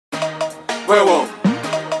Bouyon,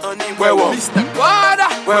 Bouyon, Mr. Guarda,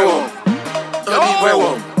 Bouyon,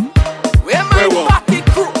 Bouyon, where my party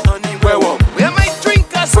crew, Bouyon, where my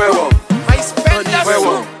drinkers Bouyon, crew, my spenders Bouyon.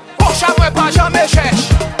 crew. Pocha moi pas jamais cherche,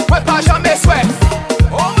 moi pas jamais souhaite.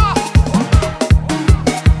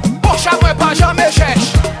 Pocha moi pas jamais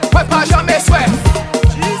cherche, moi pas jamais souhaite.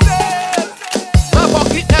 My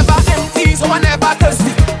pocket never empty, so I never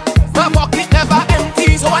thirsty. My pocket never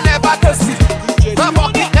empty, so I never thirsty. My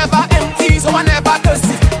pocket never empty, so I never